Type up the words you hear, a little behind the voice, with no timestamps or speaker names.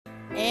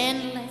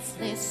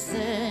endlessly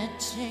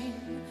searching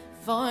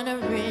for an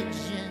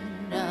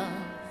original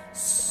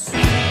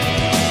sin.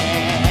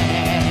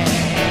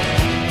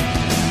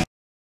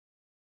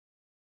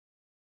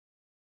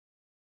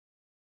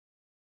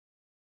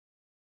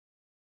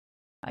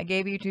 I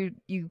gave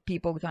you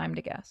people time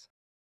to guess.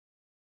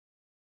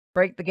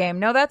 Break the game.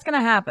 No, that's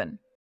gonna happen.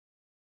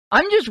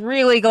 I'm just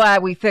really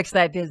glad we fixed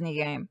that Disney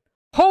game.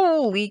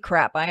 Holy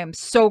crap, I am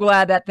so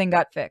glad that thing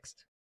got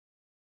fixed.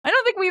 I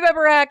don't think we've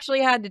ever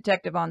actually had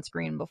Detective on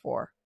screen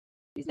before.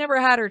 She's never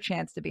had her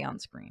chance to be on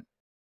screen.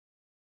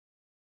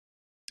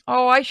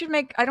 Oh, I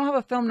don't have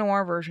a film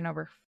noir version of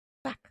her.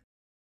 Fuck.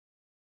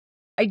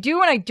 I do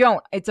and I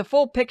don't. It's a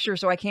full picture,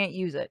 so I can't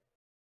use it.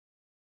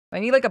 I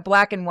need like a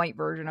black and white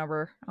version of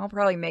her. I'll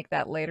probably make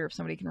that later if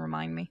somebody can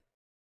remind me.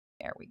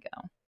 There we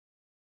go.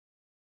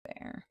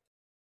 There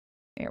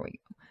we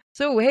go.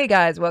 So, hey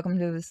guys, welcome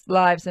to this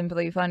live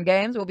Simply Fun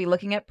Games. We'll be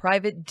looking at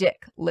Private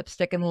Dick,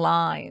 Lipstick and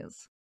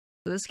Lies.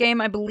 So this game,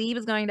 I believe,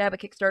 is going to have a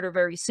Kickstarter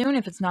very soon,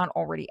 if it's not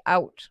already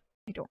out.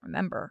 I don't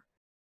remember.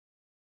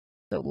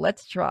 So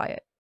let's try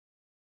it.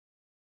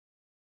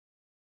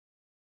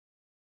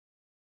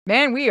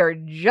 Man, we are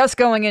just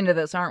going into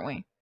this, aren't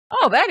we?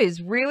 Oh, that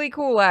is really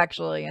cool,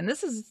 actually. And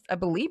this is, I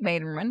believe,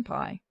 made in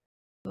Ren'Py.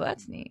 So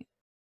that's neat.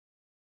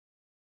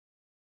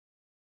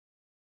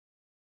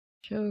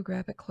 Show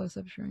graphic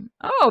close-up shrink.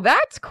 Oh,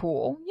 that's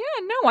cool.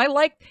 Yeah, no, I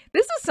like...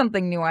 This is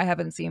something new I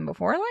haven't seen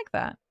before. I like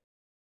that.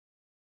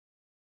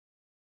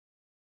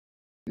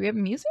 Do we have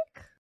music?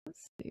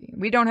 Let's see.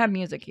 We don't have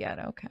music yet.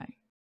 Okay.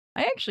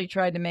 I actually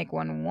tried to make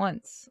one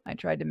once. I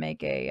tried to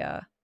make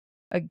a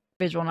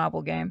visual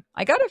novel game.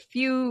 I got a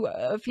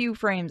few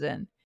frames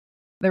in.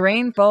 The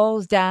rain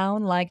falls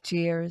down like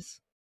tears.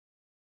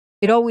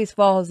 It always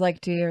falls like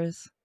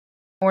tears.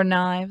 Or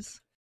knives.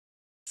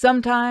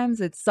 Sometimes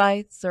it's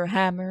scythes or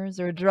hammers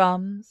or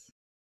drums.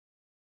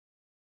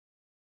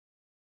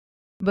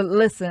 But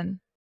listen,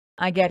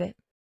 I get it.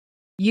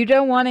 You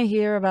don't want to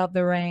hear about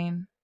the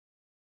rain.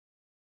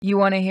 You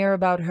want to hear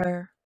about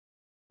her.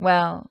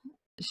 Well,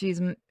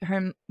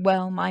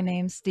 my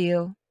name's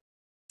Steele.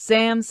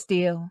 Sam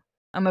Steele.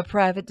 I'm a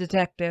private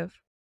detective.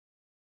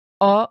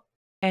 Oh,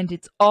 and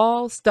it's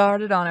all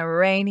started on a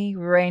rainy,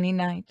 rainy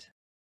night.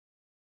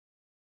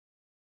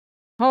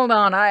 Hold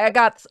on, I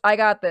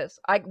got this.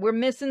 We're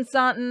missing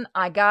something.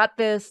 I got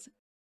this.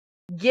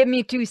 Give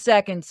me 2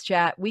 seconds,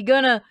 chat. We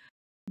gonna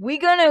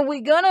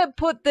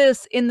put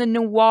this in the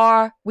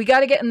noir. We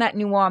gotta get in that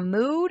noir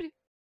mood.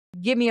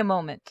 Give me a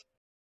moment.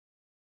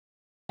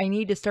 I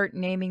need to start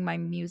naming my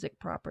music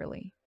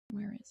properly.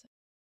 Where is it?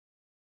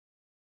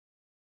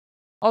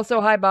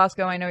 Also, hi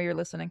Bosco, I know you're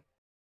listening.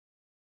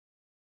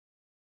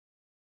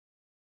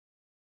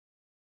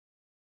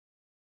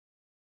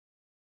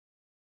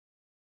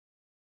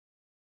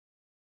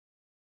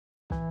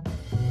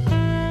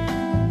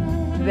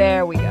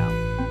 There we go.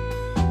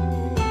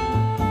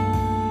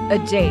 A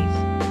date.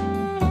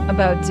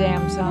 About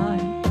damn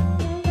time.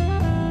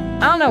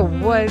 I don't know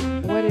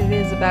what it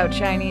is about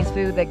Chinese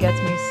food that gets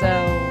me so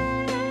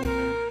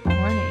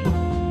horny.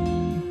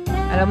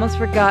 I'd almost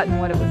forgotten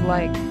what it was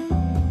like.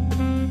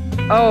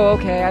 Oh,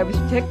 okay.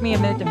 It took me a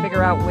minute to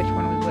figure out which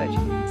one was which.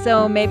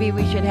 So maybe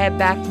we should head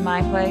back to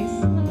my place.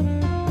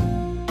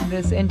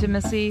 This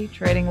intimacy,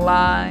 trading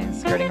lies,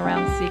 skirting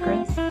around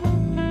secrets.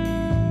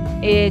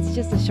 It's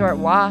just a short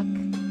walk.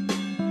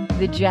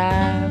 The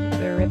jab,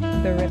 the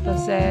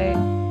riposte,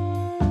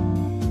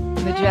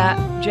 the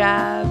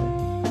jab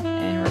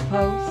and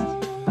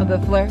riposte of the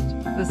flirt,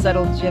 the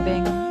subtle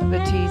jibbing, the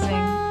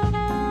teasing.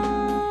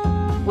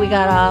 We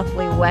got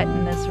awfully wet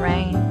in this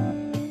rain.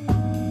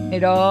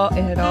 It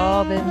had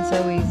all been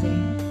so easy.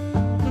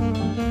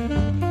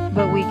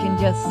 But we can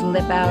just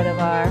slip out of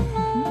our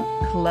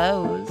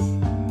clothes.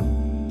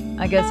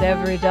 I guess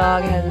every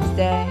dog has its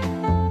day.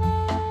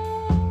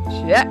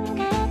 Check.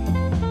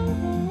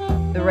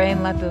 The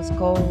rain left us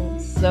cold,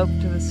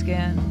 soaked to the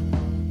skin.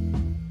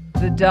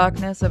 The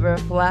darkness of her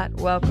flat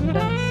welcomed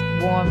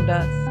us, warmed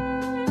us.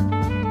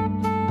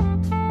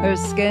 Her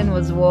skin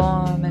was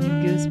warm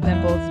and goose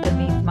pimples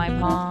beneath my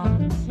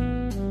palms.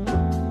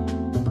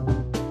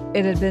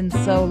 It had been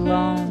so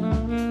long,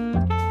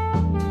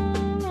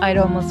 I'd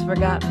almost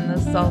forgotten the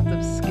salt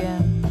of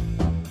skin.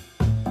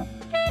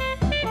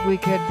 We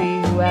could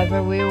be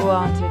whoever we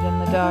wanted in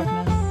the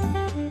darkness.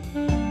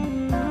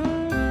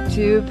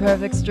 Two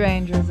perfect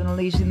strangers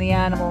unleashing the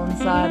animal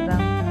inside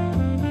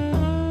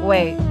them.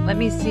 Wait, let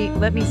me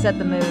set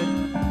the mood.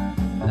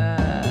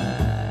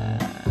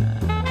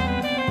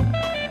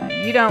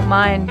 You don't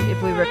mind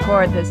if we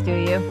record this, do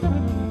you?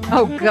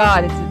 Oh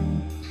god,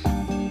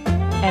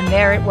 and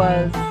there it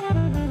was.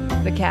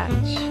 The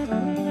catch.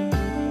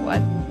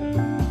 What?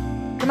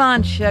 Come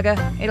on, sugar.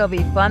 It'll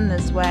be fun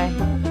this way.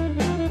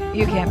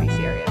 You can't be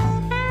serious.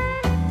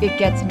 It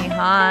gets me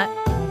hot.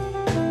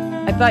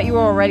 I thought you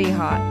were already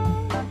hot.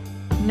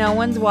 No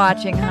one's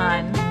watching,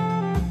 hon.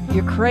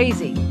 You're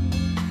crazy.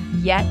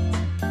 Yet,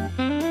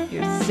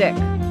 you're sick.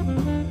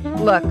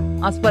 Look,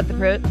 I'll split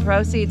the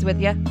proceeds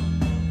with you.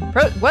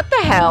 What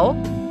the hell?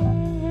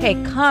 Hey,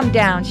 calm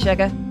down,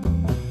 sugar.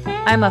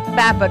 I'm a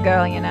fappa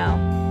girl, you know.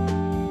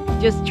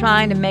 Just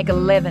trying to make a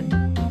living.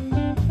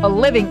 A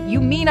living?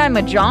 You mean I'm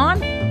a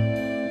John?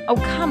 Oh,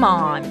 come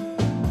on.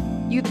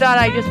 You thought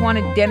I just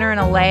wanted dinner and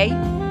a lay?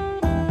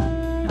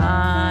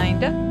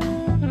 Kinda.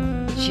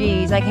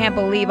 Jeez, I can't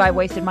believe I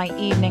wasted my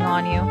evening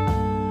on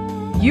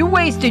you. You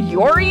wasted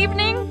your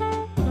evening?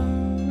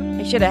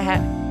 I should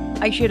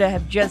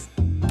have just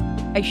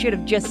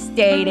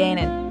stayed in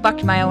and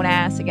fucked my own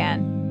ass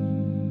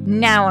again.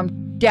 Now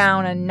I'm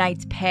down a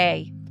night's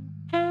pay.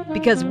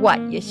 Because what,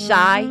 you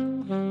shy?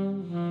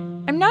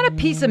 I'm not a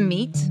piece of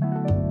meat.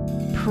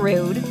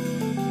 Prude.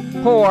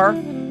 Whore.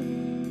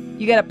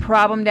 You got a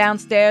problem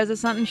downstairs or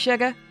something,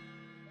 sugar?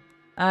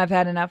 I've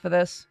had enough of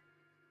this.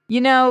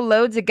 You know,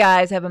 loads of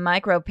guys have a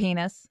micro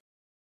penis.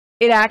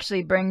 It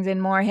actually brings in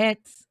more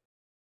hits.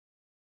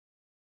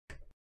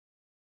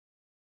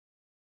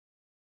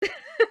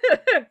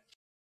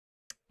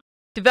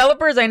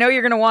 Developers, I know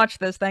you're going to watch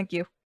this. Thank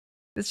you.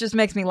 This just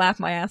makes me laugh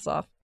my ass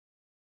off.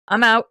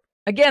 I'm out.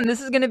 Again,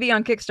 this is going to be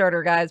on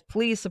Kickstarter, guys.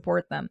 Please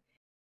support them.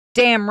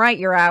 Damn right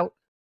you're out.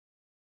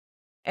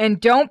 And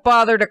don't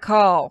bother to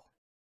call.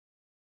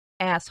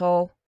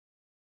 Asshole.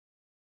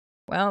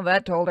 Well,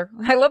 that told her.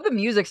 I love the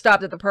music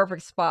stopped at the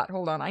perfect spot.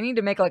 Hold on. I need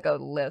to make like a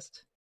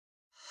list.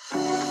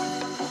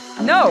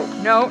 No.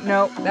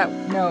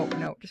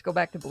 Just go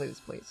back to blues,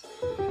 please.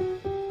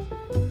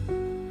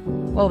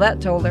 Well,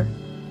 that told her.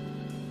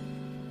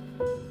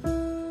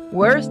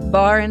 Worst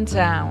bar in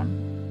town.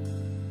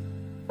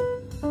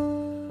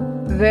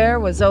 There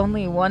was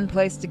only one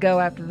place to go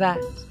after that.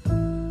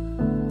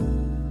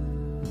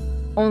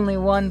 Only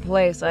one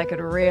place I could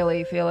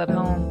really feel at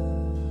home.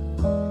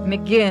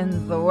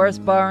 McGinn's, the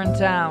worst bar in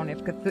town.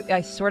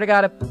 I swear to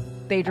God, if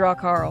they draw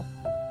Carl.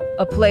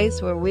 A place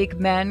where weak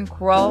men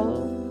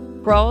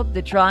crawled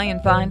to try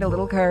and find a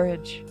little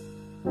courage.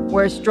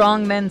 Where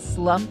strong men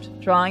slumped,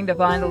 trying to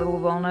find a little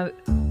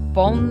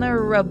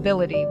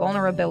vulnerability.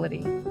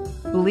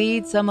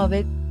 Bleed some of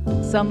the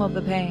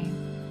pain.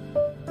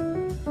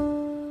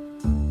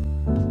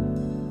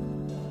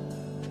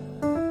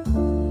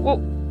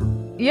 Well,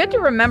 you have to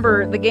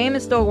remember the game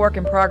is still a work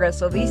in progress,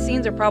 so these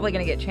scenes are probably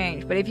going to get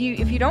changed. But if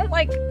you don't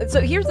like,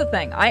 so here's the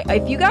thing: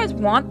 if you guys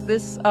want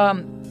this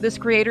this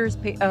creator's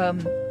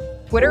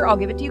Twitter, I'll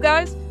give it to you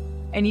guys,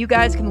 and you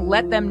guys can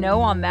let them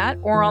know on that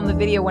or on the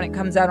video when it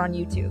comes out on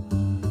YouTube,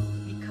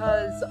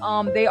 because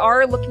they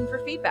are looking for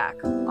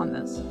feedback on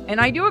this,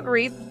 and I do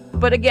agree.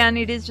 But again,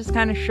 it is just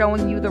kind of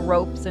showing you the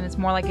ropes, and it's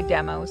more like a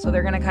demo, so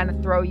they're going to kind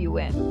of throw you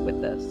in with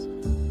this.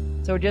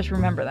 So just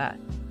remember that.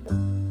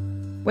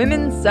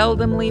 Women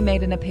seldomly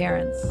made an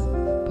appearance,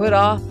 put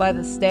off by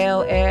the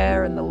stale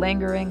air and the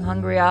lingering,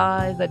 hungry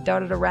eyes that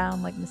darted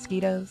around like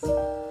mosquitoes.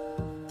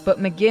 But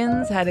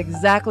McGinn's had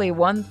exactly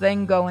one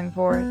thing going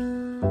for it.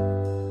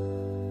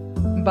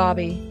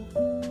 Bobby.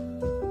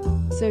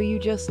 So you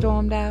just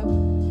stormed out?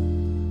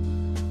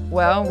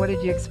 Well, what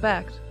did you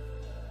expect?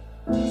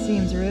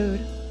 Seems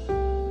rude.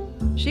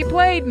 She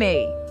played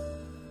me.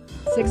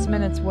 6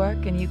 minutes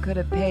work and you could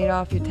have paid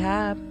off your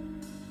tab.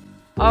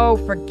 Oh,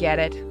 forget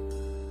it.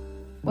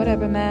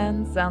 Whatever,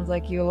 man. Sounds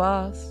like you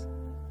lost.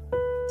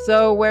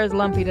 So, where's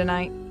Lumpy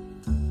tonight?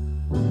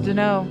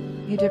 Dunno.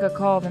 He took a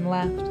call then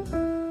left.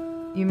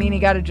 You mean he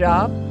got a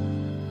job?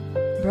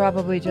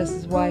 Probably just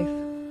his wife.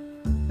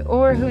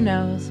 Or who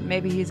knows,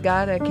 maybe he's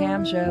got a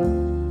cam show.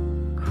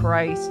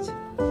 Christ.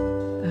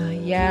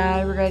 Yeah,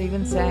 I regret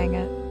even saying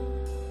it.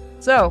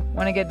 So,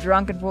 wanna get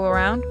drunk and fool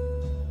around?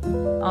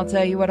 I'll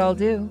tell you what I'll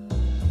do.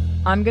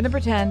 I'm gonna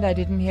pretend I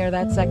didn't hear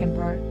that second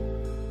part.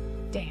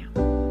 Damn.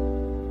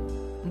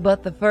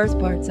 But the first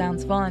part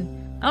sounds fun.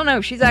 I don't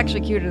know, she's actually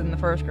cuter than the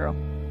first girl.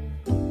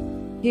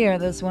 Here,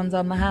 this one's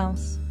on the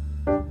house.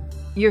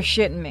 You're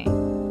shitting me.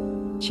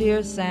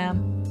 Cheers,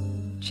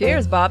 Sam.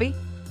 Cheers, Bobby.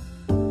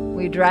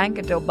 We drank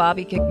until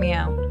Bobby kicked me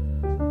out.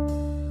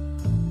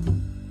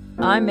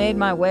 I made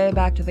my way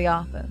back to the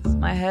office,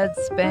 my head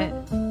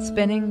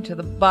spinning to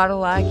the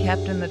bottle I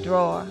kept in the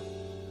drawer.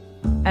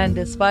 And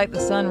despite the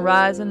sun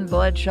rising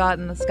bloodshot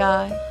in the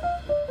sky,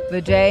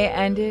 the day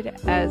ended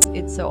as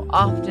it so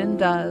often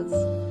does,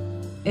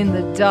 in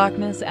the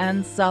darkness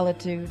and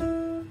solitude.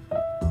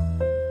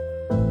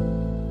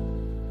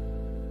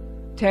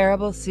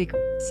 Terrible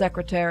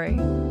secretary.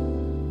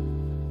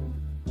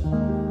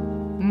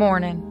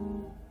 Morning.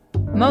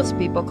 Most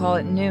people call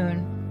it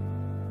noon,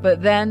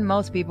 but then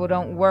most people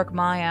don't work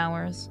my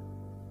hours.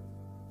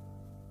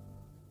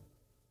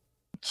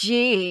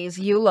 Jeez,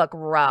 you look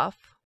rough.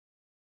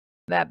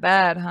 That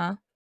bad, huh?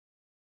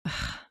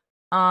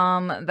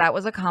 That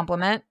was a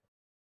compliment.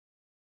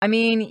 I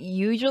mean,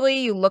 usually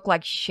you look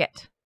like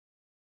shit.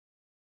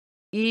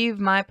 Eve,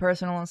 my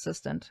personal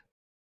assistant.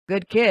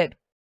 Good kid.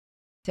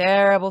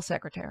 Terrible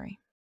secretary.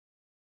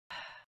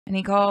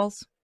 Any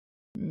calls?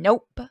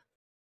 Nope.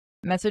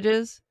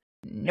 Messages?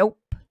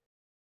 Nope.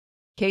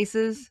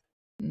 Cases?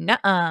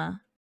 Nuh-uh.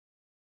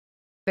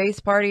 Space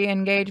party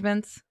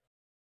engagements?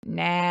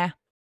 Nah.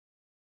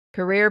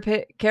 Carrier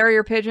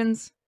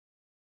pigeons?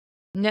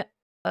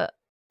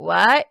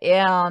 What?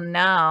 Yeah,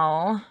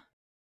 no.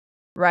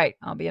 Right,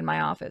 I'll be in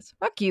my office.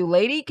 Fuck you,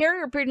 lady.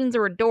 Carrier pigeons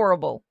are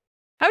adorable.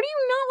 How do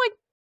you not like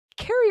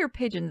carrier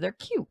pigeons? They're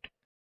cute.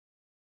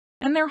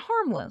 And they're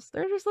harmless.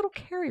 They're just little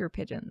carrier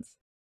pigeons.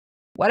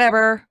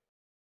 Whatever.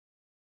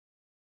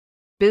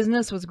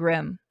 Business was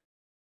grim.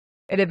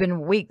 It had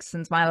been weeks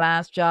since my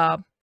last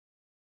job.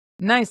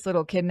 Nice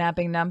little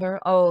kidnapping number,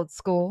 old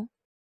school.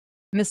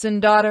 Missing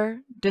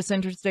daughter,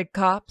 disinterested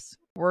cops,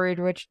 worried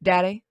rich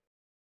daddy.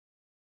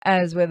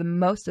 As with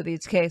most of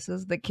these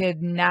cases, the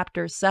kid napped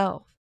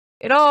herself.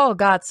 It all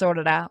got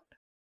sorted out.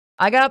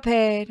 I got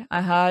paid,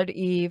 I hired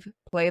Eve,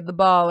 played the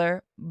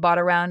baller, bought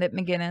around at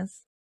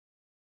McGinnis.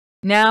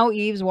 Now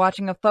Eve's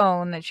watching a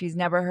phone that she's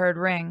never heard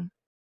ring.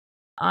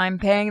 I'm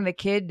paying the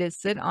kid to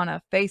sit on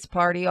a face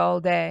party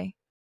all day.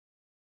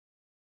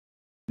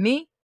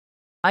 Me?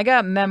 I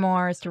got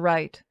memoirs to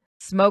write,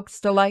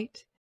 smokes to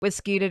light,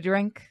 whiskey to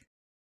drink.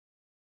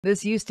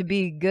 This used to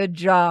be a good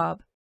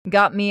job.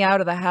 Got me out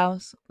of the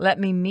house, let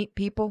me meet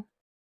people.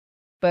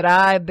 But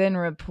I've been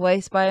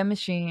replaced by a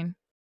machine.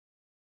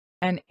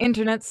 An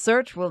internet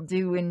search will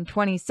do in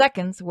 20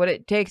 seconds what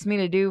it takes me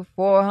to do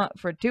for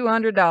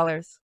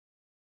 $200.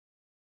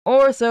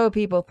 Or so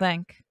people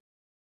think.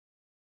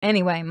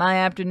 Anyway, my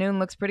afternoon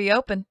looks pretty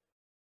open.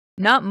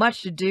 Not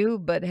much to do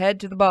but head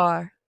to the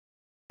bar.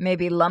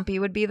 Maybe Lumpy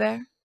would be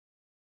there?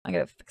 I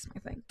gotta fix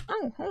my thing.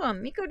 Oh, hold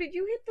on. Miko, did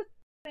you hit the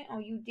thing? Oh,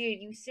 you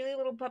did, you silly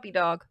little puppy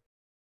dog.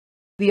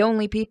 The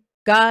only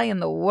guy in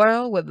the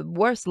world with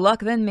worse luck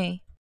than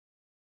me.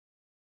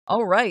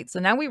 Alright, so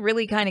now we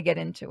really kind of get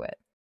into it.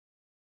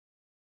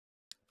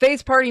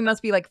 Face party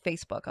must be like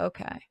Facebook.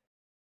 Okay.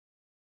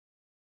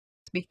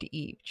 Speak to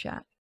Eve,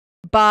 chat.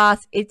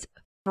 Boss, it's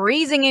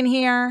freezing in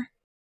here.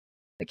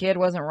 The kid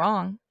wasn't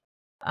wrong.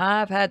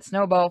 I've had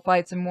snowball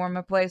fights in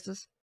warmer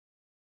places.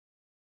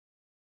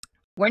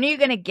 When are you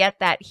going to get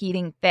that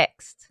heating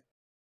fixed?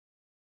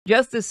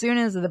 Just as soon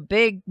as the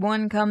big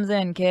one comes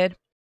in, kid.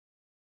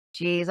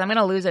 Jeez, I'm going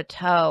to lose a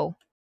toe.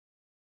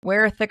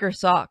 Wear thicker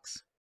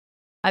socks.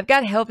 I've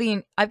got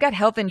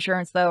health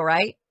insurance though,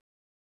 right?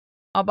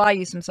 I'll buy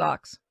you some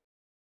socks.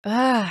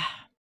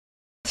 Ah.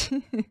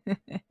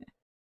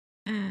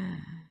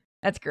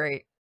 That's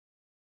great.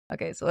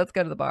 Okay, so let's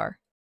go to the bar.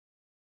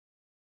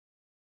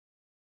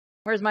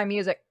 Where's my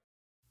music?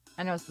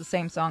 I know it's the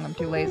same song, I'm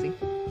too lazy.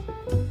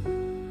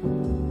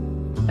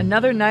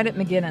 Another night at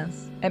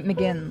McGinnis.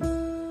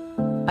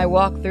 I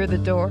walk through the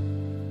door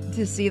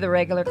to see the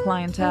regular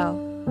clientele.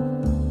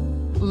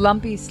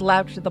 Lumpy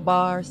slouched at the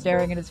bar,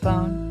 staring at his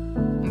phone.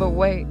 But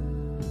wait.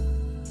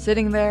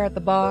 Sitting there at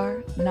the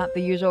bar, not the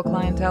usual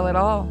clientele at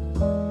all.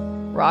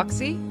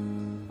 Roxy?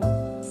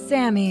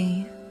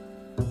 Sammy.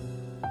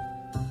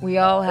 We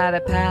all had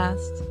a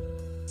past.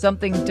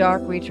 Something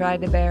dark we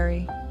tried to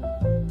bury.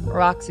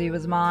 Roxy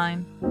was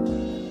mine.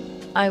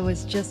 I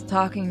was just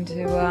talking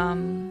to,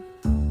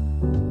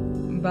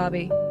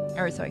 Bobby.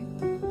 Or, sorry.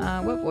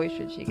 What voice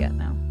should she get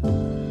now?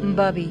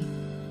 Bobby.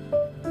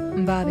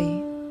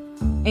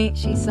 Ain't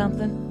she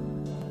something?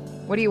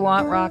 What do you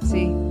want,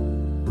 Roxy?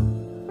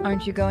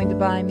 Aren't you going to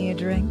buy me a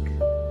drink?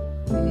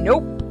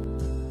 Nope.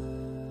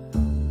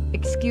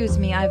 Excuse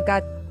me, I've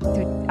got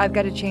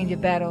to change a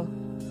battle.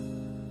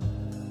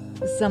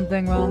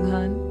 Something wrong,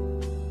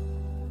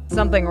 hun?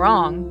 Something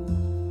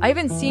wrong? I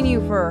haven't seen you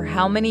for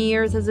how many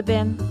years has it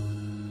been?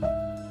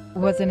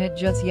 Wasn't it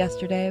just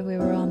yesterday we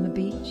were on the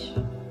beach?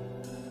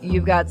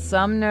 You've got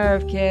some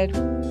nerve, kid.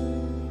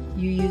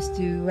 You used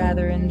to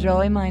rather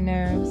enjoy my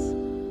nerves.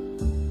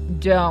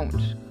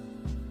 Don't.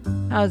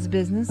 How's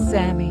business,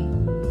 Sammy?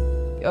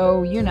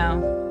 Oh, you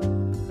know.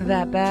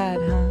 That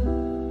bad, huh?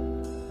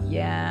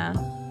 Yeah.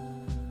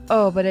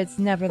 Oh, but it's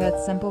never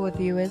that simple with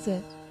you, is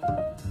it?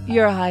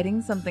 You're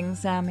hiding something,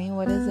 Sammy.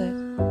 What is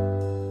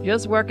it?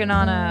 Just working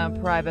on a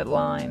private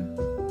line.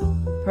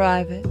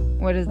 Private?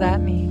 What does that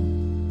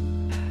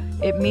mean?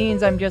 It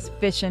means I'm just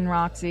fishing,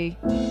 Roxy.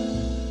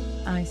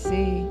 I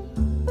see.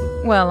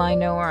 Well, I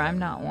know where I'm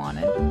not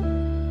wanted.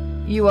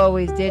 You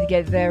always did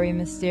get very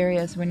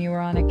mysterious when you were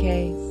on a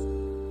case.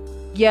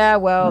 Yeah,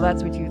 well,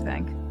 that's what you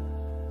think.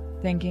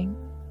 Thinking?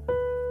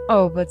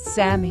 Oh, but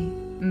Sammy,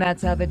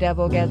 that's how the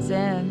devil gets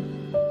in.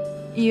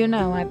 You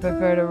know I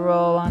prefer to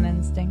roll on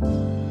instinct.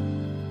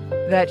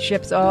 That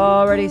ship's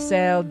already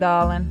sailed,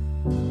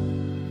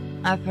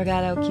 darling. I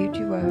forgot how cute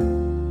you were.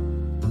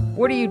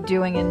 What are you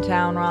doing in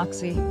town,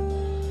 Roxy?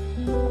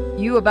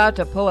 You about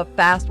to pull a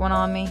fast one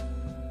on me?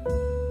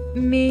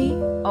 Me?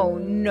 Oh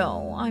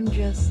no, I'm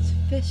just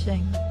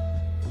fishing.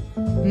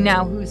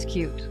 Now who's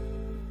cute?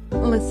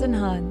 Listen,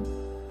 hun,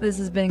 this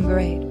has been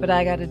great, but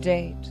I got a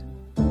date.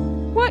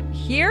 What,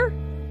 here?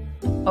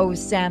 Oh,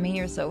 Sammy,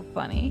 you're so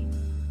funny.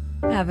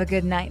 Have a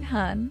good night,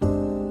 hun.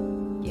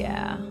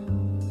 Yeah.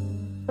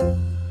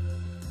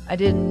 I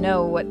didn't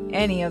know what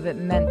any of it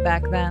meant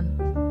back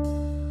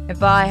then.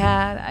 If I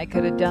had, I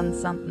could have done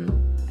something.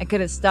 I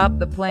could have stopped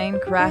the plane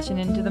crashing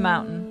into the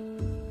mountain.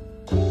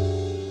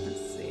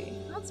 Let's see.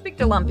 Let's speak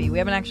to Lumpy. We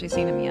haven't actually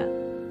seen him yet.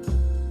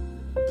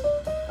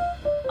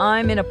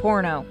 I'm in a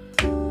porno.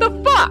 The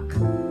fuck?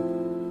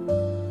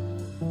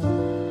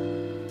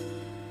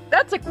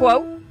 That's a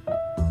quote.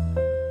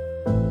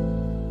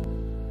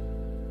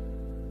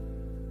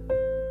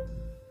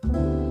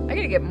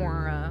 get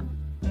more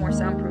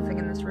soundproofing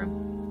in this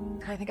room.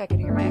 I think I can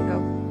hear my echo.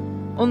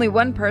 Only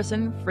one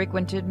person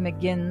frequented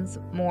McGinn's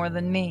more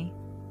than me.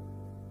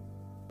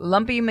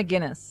 Lumpy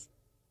McGinnis.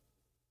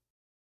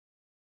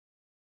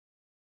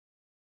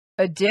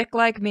 A dick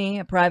like me,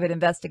 a private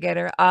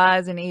investigator,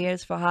 eyes and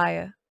ears for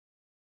hire.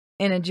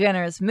 In a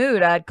generous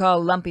mood, I'd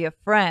call Lumpy a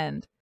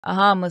friend, a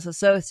harmless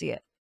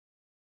associate.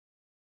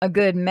 A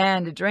good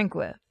man to drink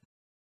with.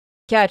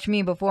 Catch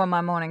me before my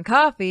morning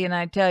coffee and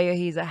I'd tell you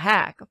he's a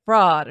hack, a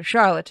fraud, a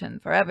charlatan,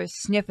 forever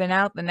sniffing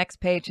out the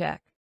next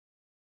paycheck.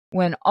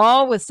 When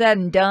all was said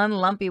and done,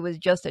 Lumpy was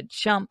just a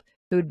chump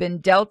who'd been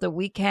dealt a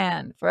weak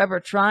hand, forever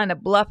trying to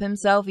bluff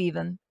himself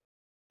even.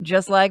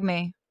 Just like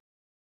me.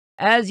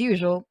 As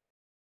usual,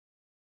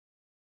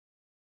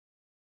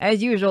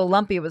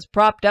 Lumpy was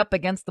propped up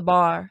against the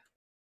bar.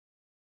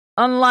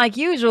 Unlike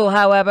usual,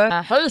 however,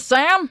 hey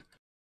Sam,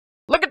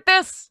 look at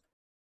this.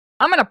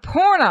 I'm in a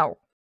porno.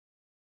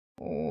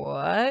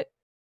 What?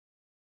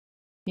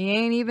 He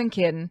ain't even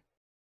kidding.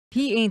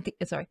 He ain't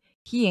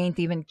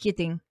even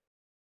kidding.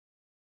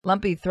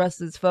 Lumpy thrust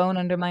his phone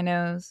under my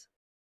nose.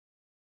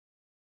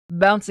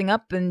 Bouncing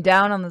up and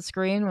down on the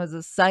screen was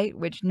a sight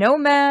which no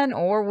man,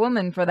 or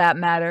woman for that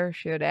matter,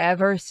 should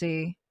ever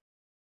see.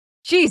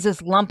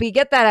 Jesus, Lumpy,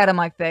 get that out of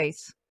my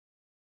face.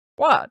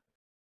 What?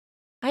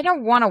 I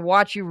don't want to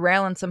watch you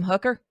railing some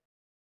hooker.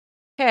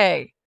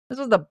 Hey, this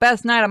was the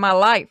best night of my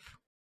life.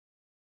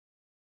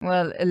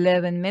 Well,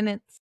 11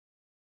 minutes.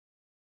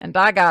 And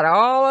I got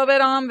all of it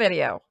on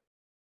video.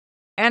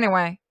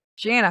 Anyway,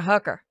 she ain't a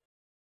hooker.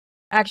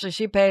 Actually,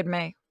 she paid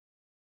me.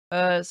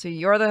 So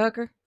you're the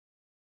hooker?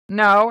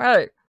 No,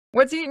 hey,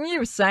 what's eating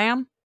you,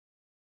 Sam?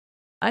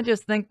 I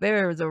just think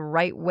there's a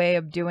right way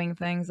of doing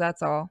things,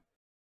 that's all.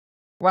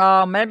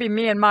 Well, maybe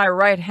me and my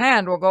right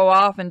hand will go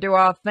off and do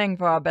our thing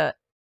for a bit.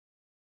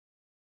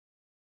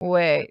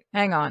 Wait,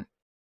 hang on.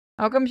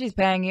 How come she's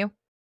paying you?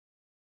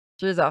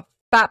 She's a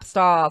fap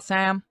star,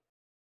 Sam.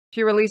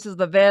 She releases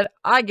the vid,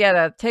 I get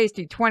a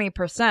tasty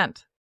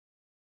 20%.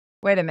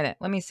 Wait a minute,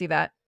 let me see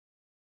that.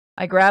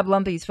 I grabbed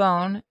Lumpy's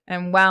phone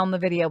and wound the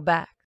video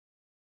back.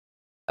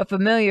 A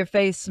familiar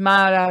face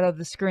smiled out of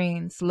the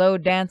screen, slow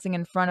dancing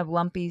in front of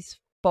Lumpy's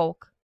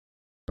folk.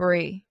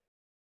 Bree.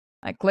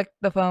 I clicked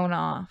the phone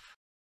off.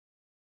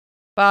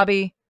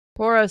 Bobby,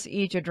 pour us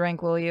each a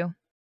drink, will you?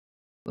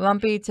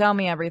 Lumpy, tell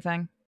me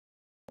everything.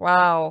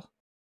 Wow.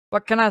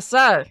 What can I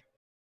say?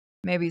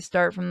 Maybe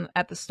start from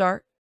at the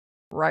start?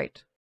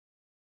 Right.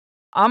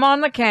 I'm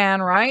on the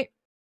can, right?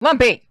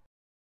 Lumpy!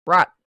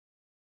 Right.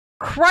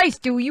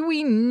 Christ, do you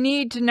even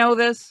need to know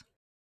this?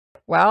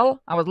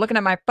 Well, I was looking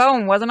at my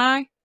phone, wasn't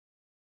I?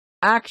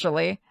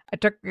 Actually, I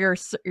took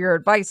your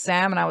advice,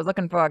 Sam, and I was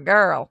looking for a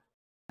girl.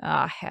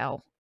 Ah,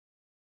 hell.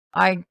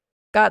 I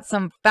got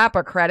some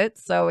FAPA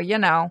credits, so, you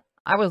know,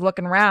 I was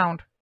looking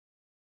around.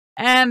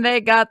 And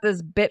they got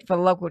this bit for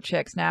local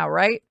chicks now,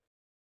 right?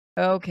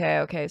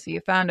 Okay, so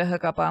you found a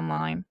hookup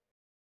online.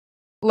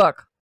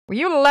 Look, will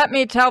you let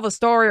me tell the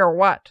story or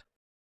what?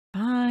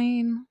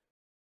 Fine.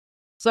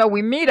 So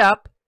we meet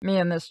up, me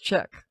and this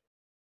chick.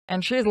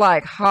 And she's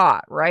like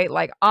hot, right?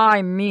 Like,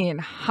 I mean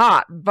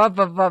hot.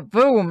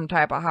 Boom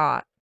type of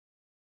hot.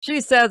 She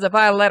says if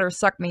I let her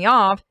suck me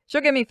off, she'll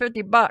give me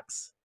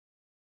 $50.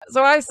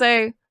 So I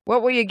say,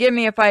 what will you give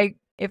me if I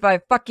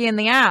fuck you in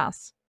the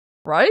ass?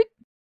 Right?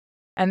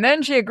 And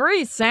then she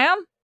agrees,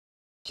 Sam.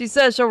 She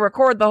says she'll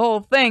record the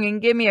whole thing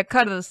and give me a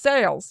cut of the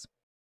sales.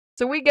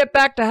 So we get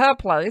back to her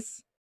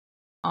place.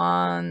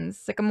 On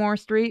Sycamore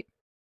Street?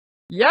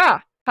 Yeah,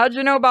 how'd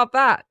you know about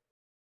that?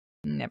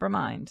 Never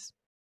mind.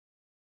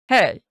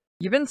 Hey,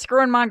 you been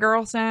screwing my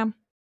girl, Sam?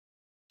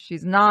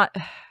 She's not...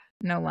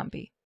 No,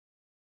 Lumpy.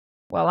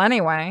 Well,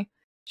 anyway,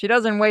 she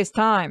doesn't waste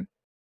time.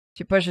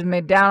 She pushes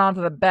me down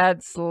onto the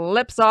bed,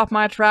 slips off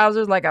my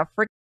trousers like a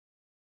frick...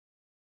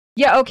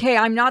 Yeah, okay,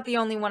 I'm not the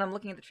only one. I'm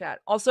looking at the chat.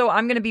 Also,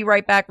 I'm gonna be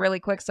right back really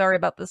quick. Sorry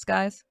about this,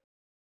 guys.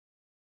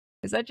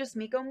 Is that just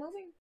Miko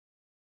moving?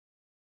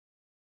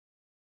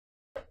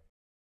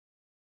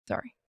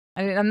 Sorry.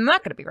 I'm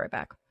not gonna be right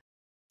back.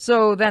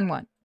 So, then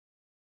what?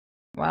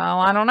 Well,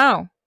 I don't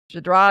know. She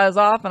dries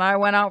off and I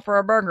went out for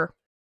a burger.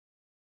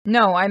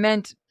 No, I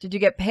meant, did you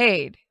get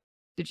paid?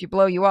 Did she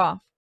blow you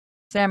off?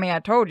 Sammy, I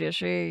told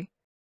you,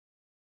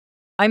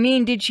 I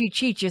mean, did she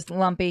cheat you,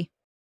 Lumpy?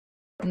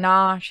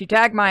 Nah, she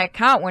tagged my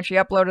account when she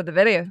uploaded the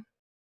video.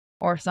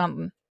 Or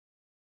something.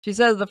 She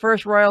says the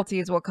first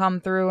royalties will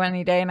come through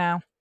any day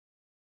now.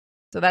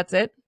 So that's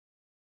it?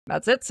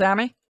 That's it,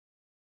 Sammy.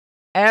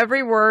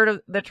 Every word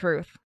of the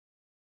truth.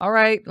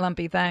 Alright,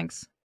 Lumpy,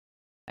 thanks.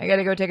 I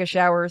gotta go take a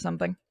shower or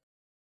something.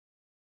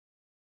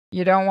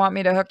 You don't want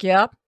me to hook you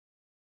up?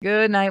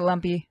 Good night,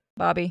 Lumpy,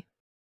 Bobby.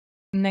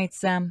 Night,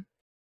 Sam.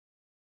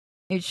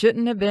 It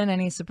shouldn't have been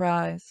any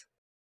surprise.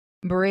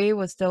 Bree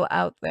was still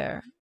out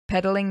there,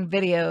 peddling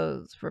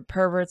videos for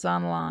perverts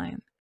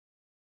online.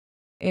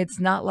 It's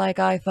not like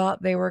I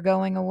thought they were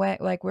going away,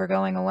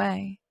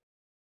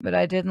 but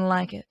I didn't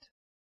like it.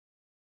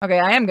 Okay,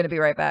 I am gonna be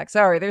right back.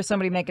 Sorry, there's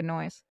somebody making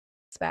noise.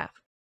 Spaff.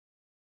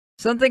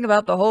 Something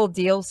about the whole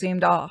deal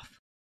seemed off.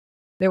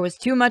 There was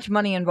too much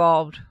money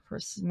involved, for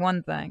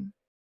one thing.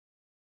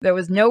 There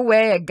was no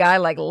way a guy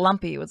like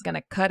Lumpy was going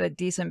to cut a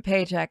decent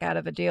paycheck out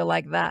of a deal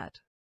like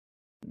that.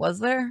 Was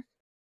there?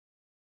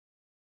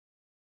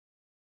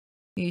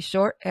 He's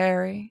short,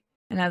 hairy,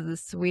 and has the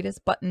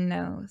sweetest button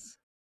nose.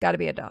 Gotta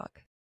be a dog.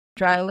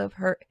 Trial of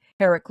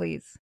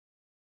Heracles.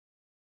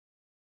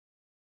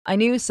 I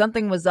knew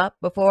something was up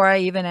before I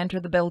even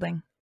entered the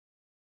building.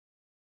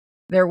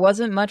 There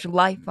wasn't much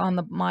life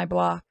on my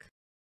block.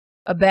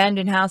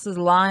 Abandoned houses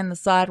line the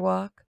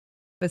sidewalk.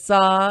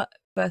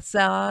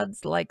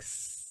 Facades like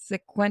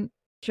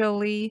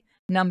sequentially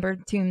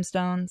numbered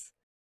tombstones.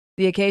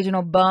 The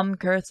occasional bum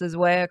cursed his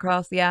way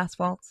across the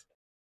asphalt.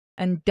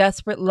 And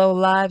desperate low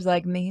lives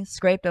like me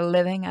scraped a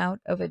living out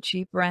of a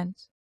cheap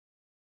rent.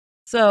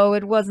 So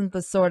it wasn't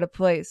the sort of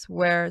place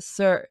where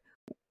Sir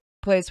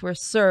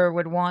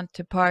would want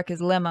to park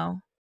his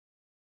limo.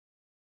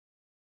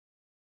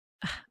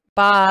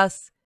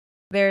 Boss,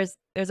 there's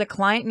a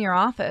client in your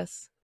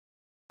office.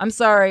 I'm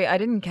sorry, I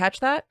didn't catch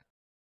that.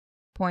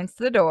 Points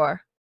to the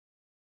door.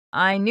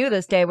 I knew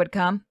this day would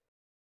come.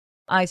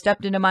 I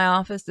stepped into my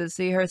office to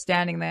see her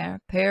standing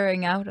there,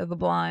 peering out of the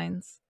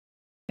blinds.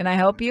 Can I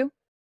help you?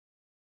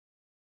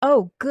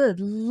 Oh, good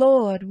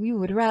Lord,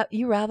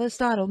 you rather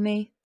startled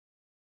me.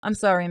 I'm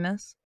sorry,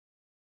 miss.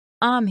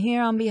 I'm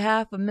here on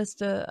behalf of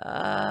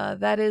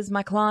that is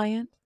my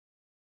client.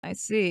 I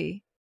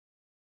see.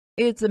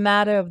 It's a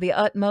matter of the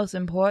utmost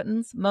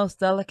importance, most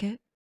delicate.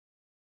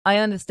 I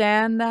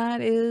understand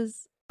that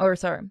is,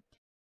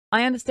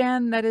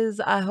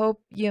 I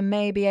hope you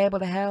may be able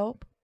to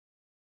help.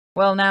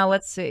 Well, now,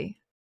 let's see.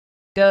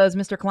 Does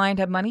Mr. Client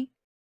have money?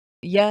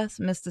 Yes,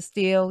 Mr.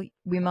 Steele,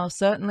 we most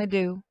certainly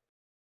do.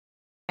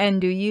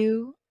 And do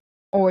you,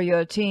 or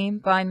your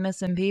team, find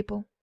missing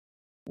people?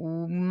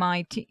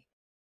 My team.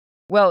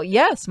 Well,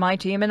 yes, my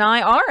team and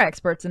I are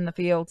experts in the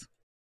field.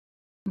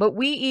 But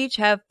we each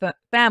have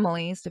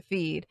families to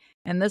feed,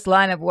 and this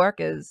line of work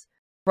is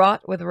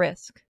fraught with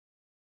risk.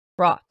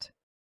 Fraught.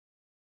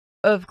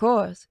 Of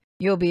course,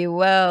 you'll be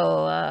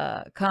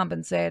well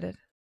compensated.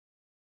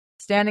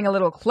 Standing a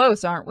little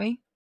close, aren't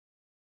we?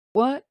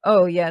 What?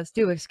 Oh, yes,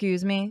 do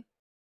excuse me.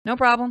 No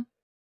problem.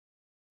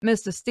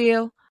 Mr.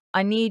 Steele,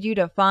 I need you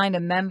to find a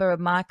member of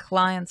my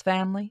client's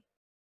family.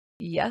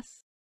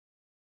 Yes.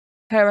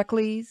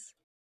 Heracles.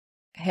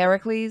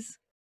 Heracles.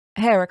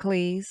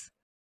 Heracles.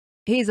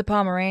 He's a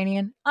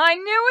Pomeranian. I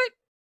knew it!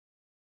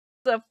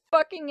 It's a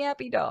fucking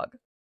yappy dog.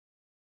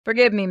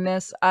 Forgive me,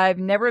 miss. I've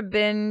never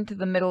been to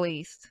the Middle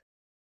East.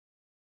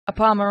 A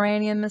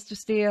Pomeranian, Mr.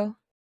 Steele?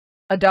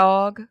 A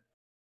dog?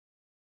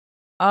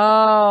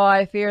 Oh,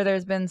 I fear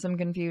there's been some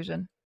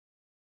confusion.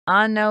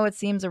 I know it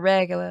seems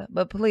irregular,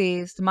 but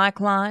please, to my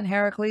client,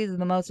 Heracles is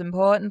the most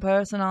important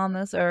person on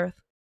this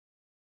earth.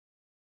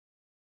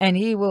 And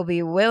he will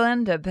be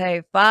willing to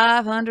pay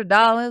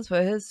 $500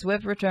 for his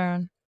swift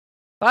return.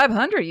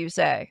 500, you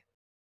say?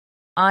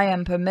 I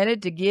am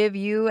permitted to give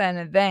you an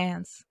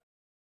advance.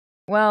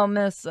 Well,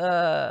 Miss,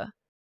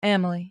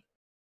 Emily.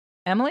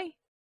 Emily?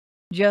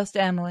 Just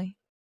Emily.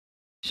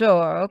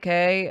 Sure,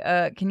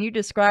 okay. Can you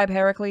describe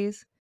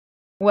Heracles?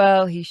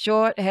 Well, he's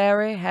short,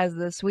 hairy, has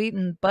the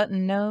sweetened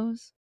button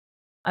nose.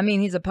 I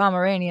mean, he's a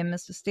Pomeranian,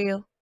 Mr.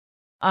 Steele.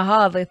 I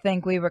hardly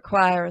think we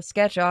require a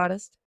sketch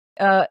artist.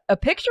 A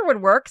picture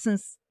would work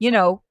since,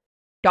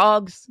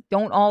 dogs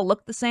don't all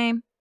look the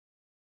same.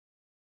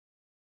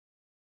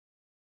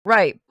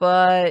 Right,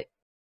 but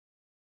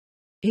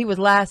he was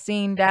last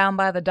seen down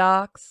by the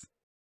docks.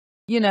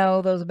 You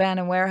know, those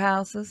abandoned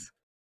warehouses.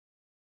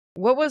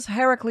 What was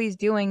Heracles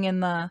doing in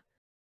the...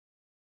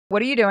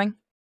 What are you doing?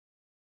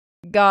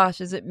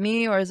 Gosh, is it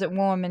me or is it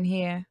warm in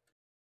here?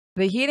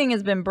 The heating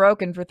has been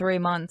broken for 3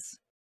 months.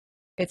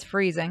 It's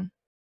freezing.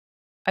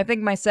 I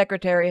think my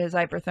secretary has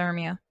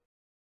hyperthermia.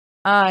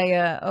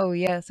 Oh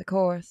yes, of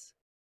course.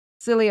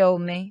 Silly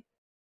old me.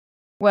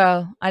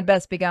 Well, I'd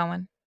best be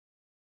going.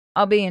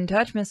 I'll be in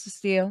touch, Mr.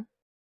 Steele.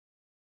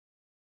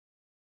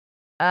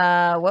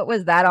 What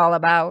was that all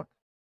about?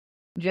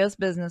 Just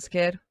business,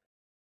 kid.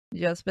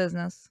 Just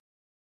business.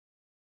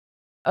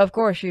 Of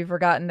course you've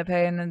forgotten to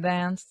pay in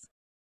advance.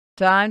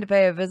 Time to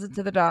pay a visit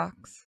to the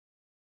docks.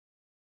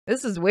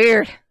 This is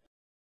weird.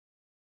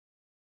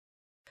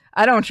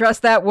 I don't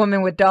trust that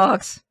woman with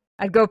dogs.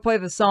 I'd go play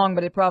the song,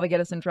 but it'd probably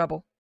get us in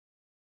trouble.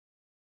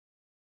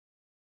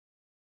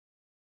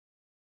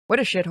 What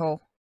a shithole.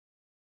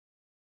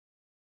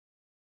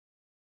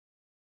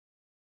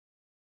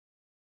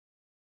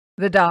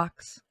 The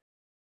docks.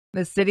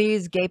 The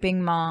city's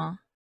gaping maw.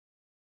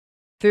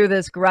 Through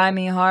this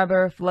grimy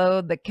harbor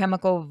flowed the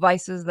chemical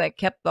vices that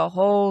kept the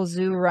whole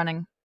zoo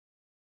running.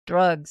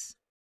 Drugs.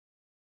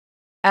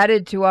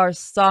 Added to our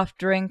soft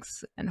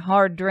drinks and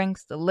hard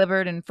drinks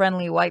delivered in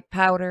friendly white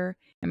powder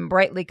and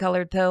brightly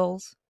colored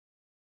pills.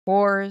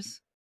 Whores.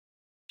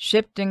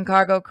 Shipped in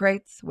cargo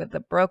crates with the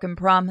broken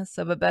promise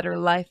of a better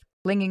life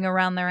clinging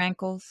around their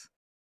ankles.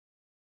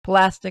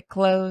 Plastic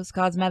clothes,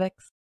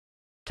 cosmetics.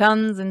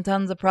 Tons and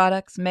tons of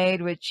products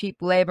made with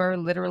cheap labor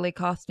literally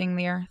costing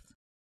the earth.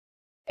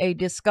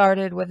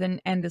 Discarded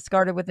within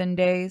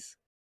days.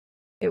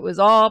 It was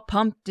all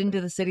pumped into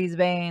the city's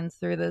veins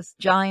through this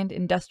giant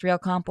industrial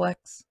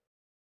complex.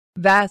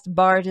 Vast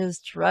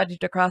barges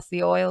trudged across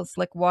the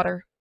oil-slick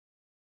water.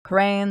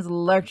 Cranes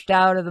lurched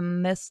out of the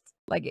mist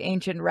like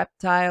ancient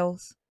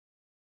reptiles.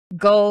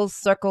 Gulls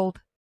circled,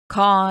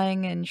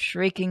 cawing and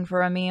shrieking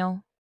for a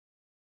meal.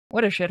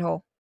 What a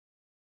shithole.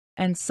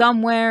 And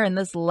somewhere in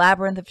this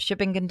labyrinth of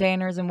shipping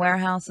containers and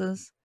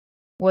warehouses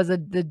was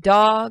the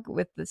dog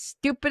with the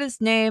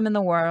stupidest name in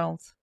the world.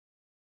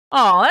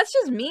 Oh, that's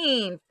just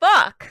mean.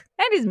 Fuck.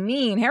 That is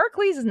mean.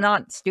 Heracles is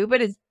not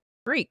stupid. It's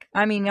freak.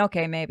 I mean,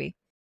 okay, maybe.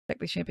 Check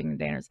the shipping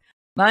containers.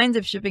 Lines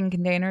of shipping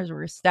containers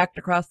were stacked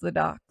across the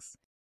docks.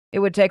 It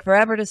would take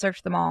forever to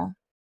search them all.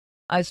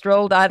 I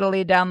strolled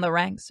idly down the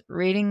ranks,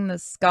 reading the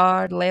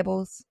scarred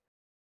labels.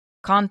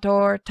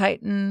 Contour,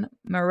 Titan,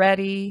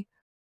 Moretti,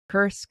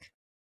 Kursk.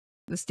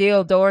 The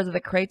steel doors of the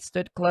crates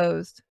stood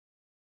closed.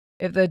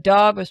 If the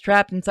dog was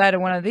trapped inside of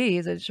one of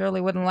these, it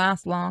surely wouldn't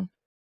last long.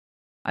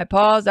 I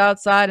paused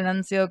outside an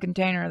unsealed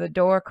container. The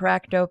door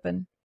cracked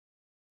open.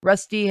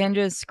 Rusty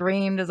hinges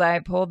screamed as I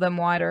pulled them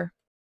wider.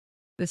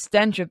 The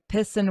stench of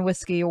piss and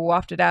whiskey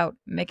wafted out,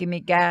 making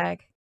me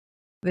gag.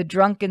 The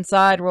drunk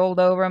inside rolled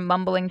over,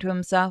 mumbling to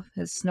himself,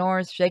 his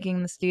snores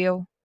shaking the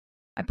steel.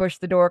 I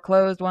pushed the door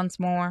closed once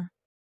more.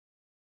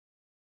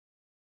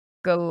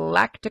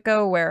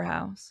 Galactica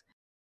Warehouse.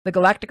 The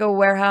Galactica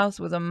Warehouse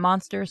was a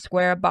monster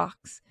square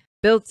box,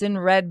 built in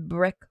red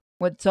brick,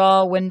 with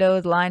tall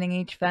windows lining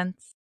each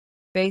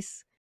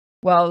face,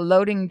 while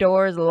loading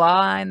doors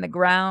lined the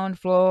ground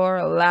floor,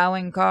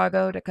 allowing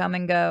cargo to come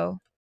and go.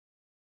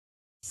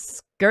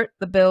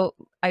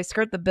 I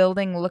skirt the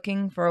building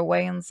looking for a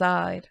way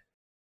inside.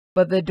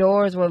 But the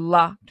doors were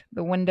locked,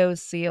 the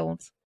windows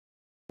sealed.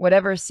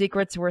 Whatever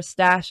secrets were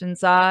stashed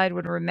inside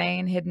would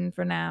remain hidden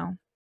for now.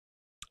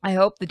 I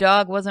hoped the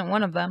dog wasn't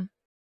one of them.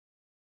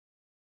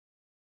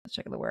 Let's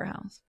check the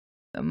warehouse.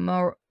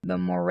 The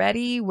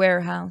Moretti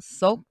warehouse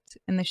sulked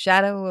in the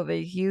shadow of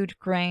a huge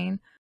crane,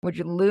 which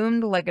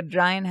loomed like a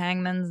giant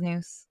hangman's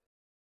noose.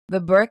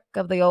 The brick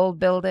of the old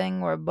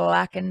building were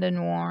blackened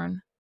and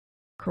worn.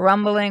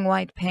 Crumbling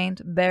white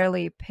paint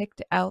barely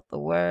picked out the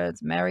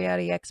words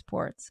Mariotti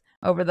Exports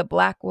over the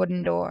black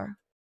wooden door.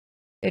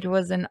 It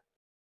was an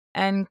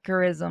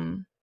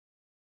anachronism.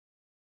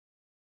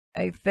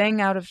 A thing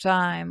out of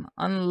time,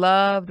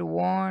 unloved,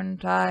 worn,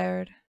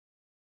 tired.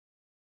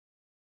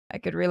 I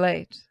could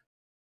relate.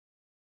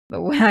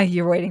 But why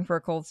you're waiting for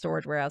a cold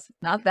storage warehouse?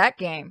 Not that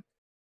game.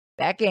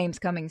 That game's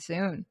coming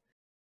soon.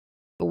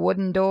 The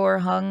wooden door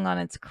hung on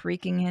its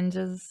creaking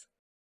hinges.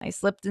 I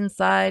slipped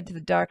inside to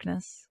the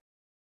darkness.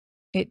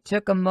 It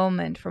took a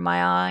moment for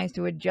my eyes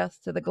to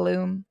adjust to the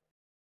gloom.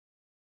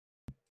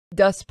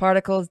 Dust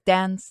particles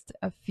danced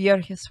a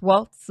furious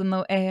waltz in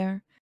the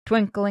air,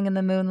 twinkling in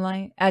the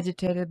moonlight,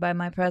 agitated by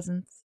my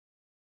presence.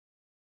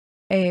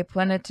 A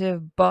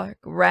plaintive bark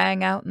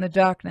rang out in the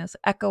darkness,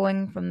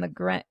 echoing from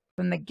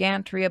the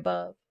gantry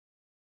above.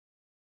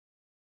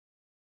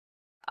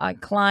 I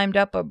climbed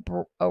up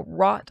a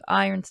wrought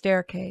iron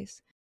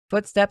staircase,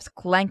 footsteps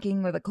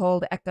clanking with a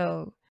cold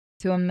echo,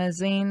 to a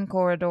mezzanine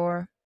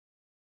corridor.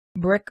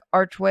 Brick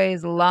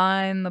archways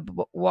line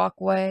the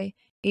walkway,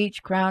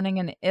 each crowning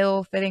an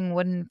ill-fitting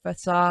wooden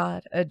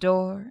facade, a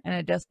door, and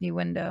a dusty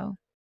window.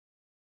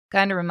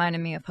 Kinda reminded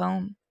me of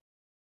home.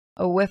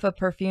 A whiff of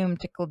perfume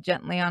tickled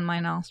gently on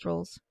my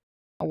nostrils.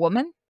 A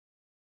woman?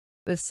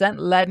 The scent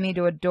led me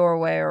to a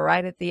doorway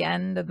right at the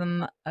end of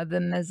the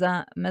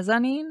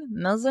mezzanine?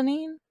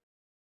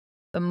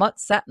 The mutt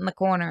sat in the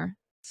corner,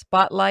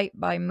 spotlight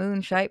by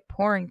moonshine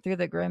pouring through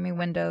the grimy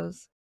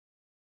windows.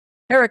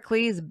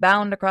 Heracles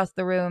bounded across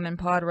the room and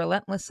pawed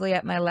relentlessly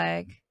at my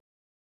leg.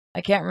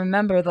 I can't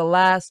remember the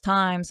last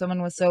time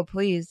someone was so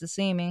pleased to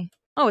see me.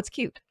 Oh, it's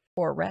cute.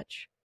 Poor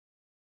wretch.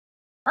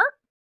 Arr!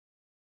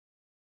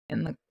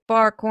 In the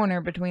far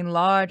corner between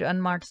large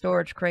unmarked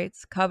storage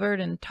crates,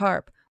 covered in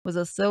tarp, was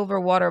a silver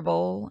water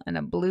bowl and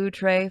a blue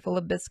tray full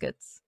of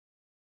biscuits.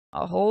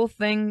 The whole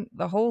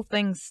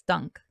thing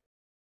stunk.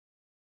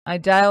 I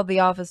dialed the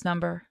office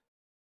number.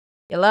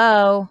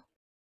 Hello?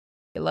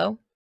 Hello?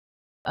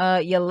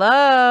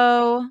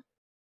 Hello?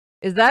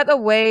 Is that a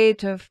way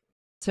to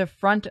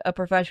front a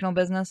professional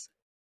business?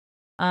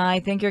 I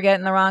think you're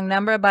getting the wrong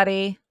number,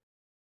 buddy.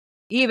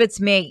 Eve, it's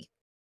me.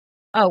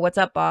 Oh, what's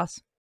up,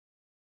 boss?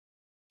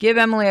 Give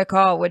Emily a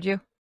call, would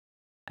you?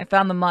 I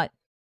found the mutt.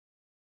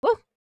 Woo.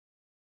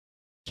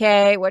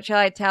 Okay, what shall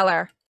I tell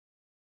her?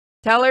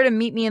 Tell her to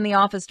meet me in the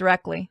office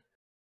directly.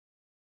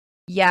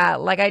 Yeah,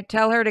 like I'd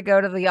tell her to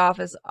go to the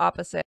office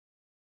opposite.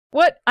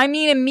 What? I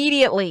mean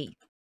immediately.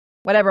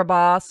 Whatever,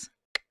 boss.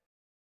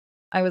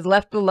 I was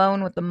left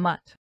alone with the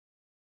mutt.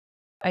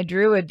 I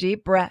drew a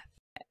deep breath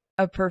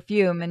of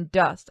perfume and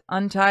dust,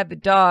 untied the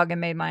dog, and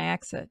made my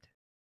exit.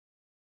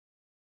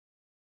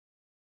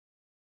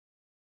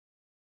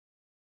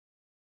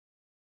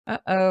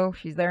 Uh-oh,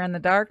 she's there in the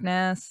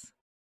darkness.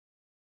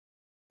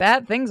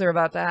 Bad things are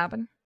about to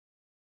happen.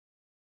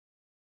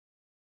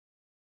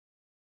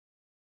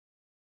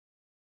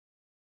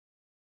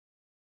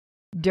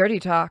 Dirty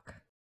talk.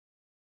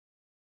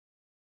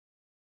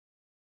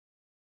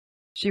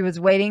 She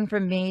was waiting for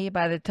me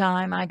by the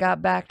time I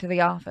got back to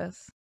the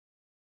office.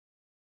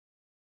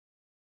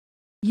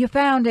 You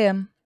found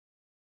him.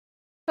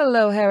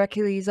 Hello,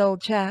 Hercules,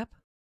 old chap.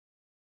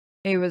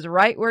 He was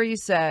right where you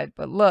said,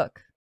 but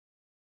look.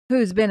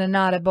 Who's been a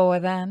naughty boy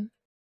then?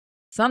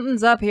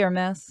 Something's up here,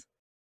 miss.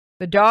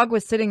 The dog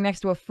was sitting next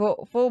to a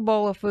full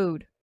bowl of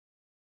food.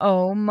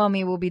 Oh,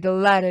 Mummy will be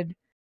delighted,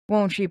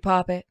 won't she,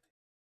 Poppet?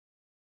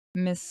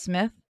 Miss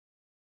Smith,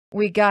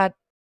 we gotta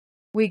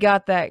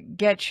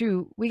get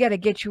you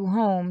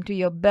home to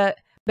your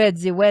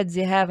bedsy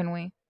wedsy, haven't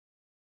we?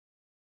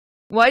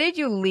 Why did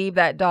you leave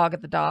that dog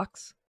at the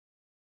docks?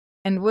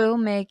 And we'll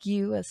make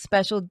you a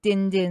special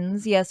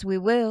din-dins, yes we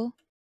will.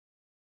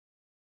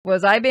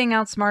 Was I being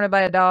outsmarted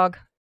by a dog?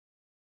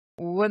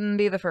 Wouldn't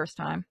be the first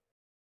time.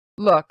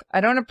 Look, I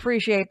don't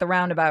appreciate the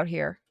roundabout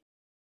here.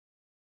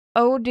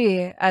 Oh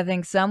dear, I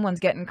think someone's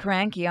getting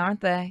cranky,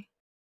 aren't they?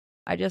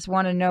 I just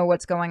want to know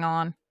what's going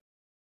on.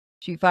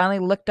 She finally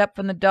looked up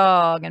from the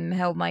dog and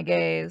held my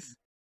gaze.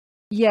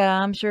 Yeah,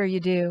 I'm sure you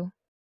do.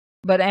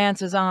 But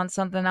answers aren't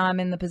something I'm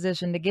in the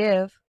position to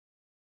give.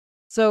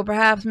 So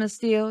perhaps, Mr.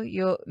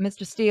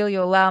 Steele,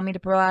 you'll allow me to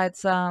provide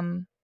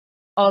some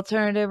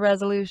alternative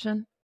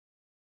resolution?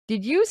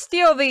 Did you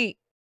steal the...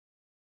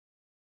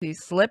 She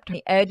slipped on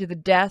the edge of the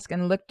desk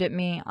and looked at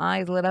me,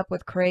 eyes lit up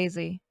with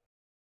crazy.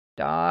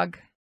 Dog.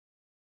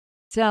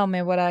 Tell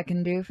me what I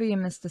can do for you,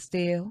 Mr.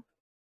 Steele.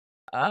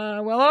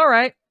 Well, all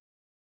right.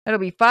 It'll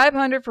be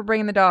 $500 for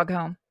bringing the dog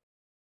home.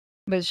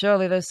 But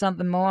surely there's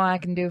something more I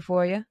can do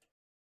for you.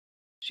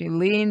 She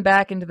leaned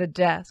back into the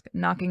desk,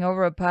 knocking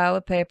over a pile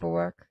of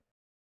paperwork.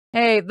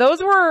 Hey,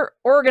 those were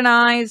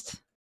organized.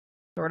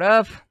 Sort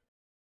of.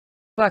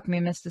 Fuck me,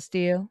 Mr.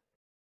 Steele.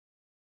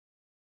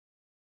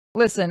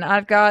 Listen,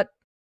 I've got...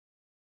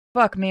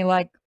 Fuck me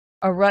like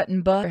a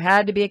rotten butt. There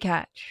had to be a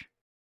catch.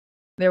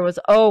 There was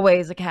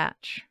always a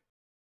catch.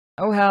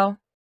 Oh hell.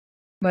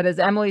 But as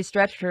Emily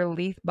stretched her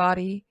lithe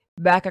body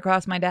back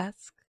across my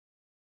desk,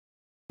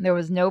 there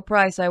was no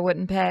price I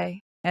wouldn't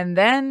pay. And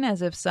then,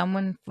 as if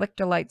someone flicked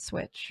a light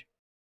switch.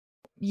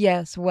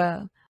 Yes,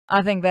 well,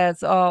 I think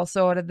that's all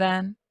sorted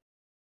then.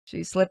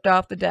 She slipped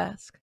off the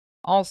desk.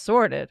 All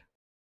sorted?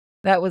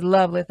 That was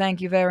lovely,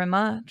 thank you very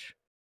much.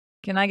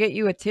 Can I get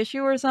you a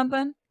tissue or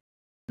something?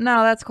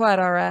 No, that's quite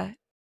all right.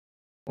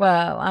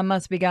 Well, I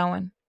must be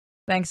going.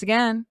 Thanks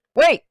again.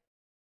 Wait!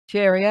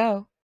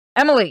 Cheerio.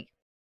 Emily!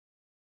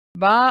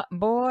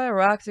 Boy,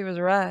 Roxy was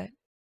right.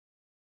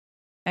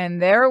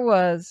 And there it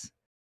was,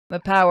 the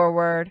power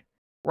word.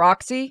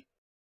 Roxy?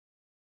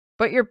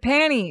 But your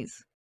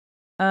panties.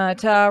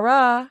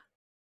 Ta-ra.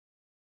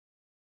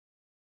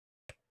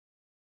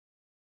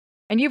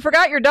 And you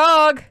forgot your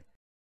dog.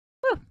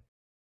 Whew.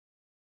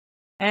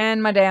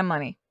 And my damn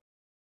money.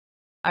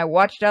 I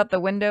watched out the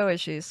window as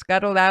she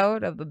scuttled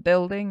out of the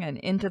building and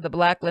into the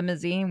black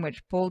limousine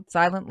which pulled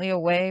silently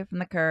away from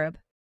the curb.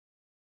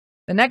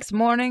 The next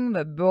morning,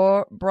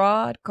 the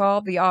broad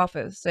called the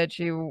office, said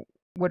she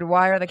would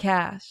wire the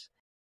cash.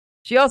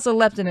 She also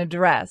left an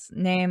address,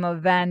 name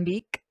of Van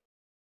Beek.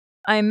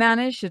 I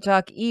managed to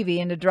talk Evie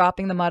into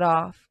dropping the mud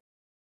off.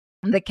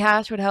 The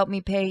cash would help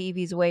me pay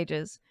Evie's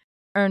wages,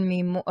 earn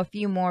me a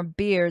few more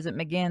beers at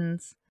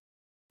McGinn's,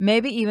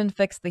 maybe even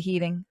fix the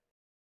heating.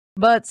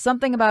 But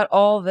something about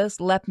all this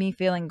left me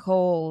feeling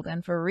cold,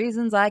 and for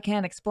reasons I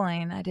can't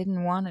explain, I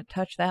didn't want to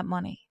touch that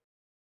money.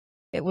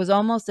 It was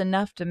almost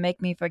enough to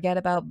make me forget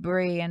about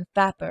Bree and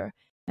Fapper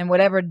and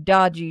whatever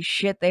dodgy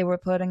shit they were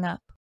putting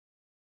up.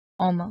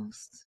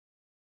 Almost.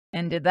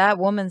 And did that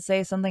woman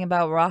say something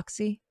about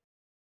Roxy?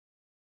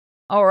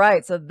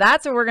 Alright, so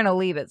that's where we're going to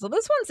leave it. So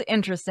this one's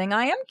interesting.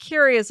 I am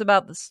curious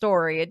about the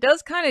story. It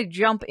does kind of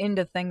jump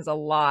into things a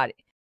lot.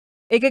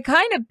 It could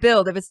kind of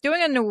build. If it's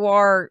doing a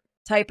noir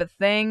type of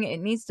thing, it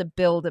needs to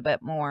build a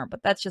bit more.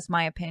 But that's just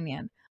my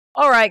opinion.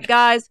 Alright,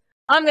 guys.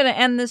 I'm going to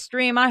end this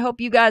stream. I hope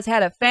you guys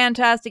had a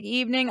fantastic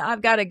evening.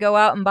 I've got to go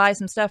out and buy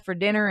some stuff for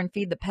dinner and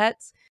feed the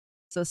pets.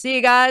 So see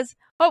you guys.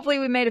 Hopefully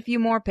we made a few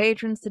more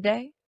patrons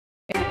today.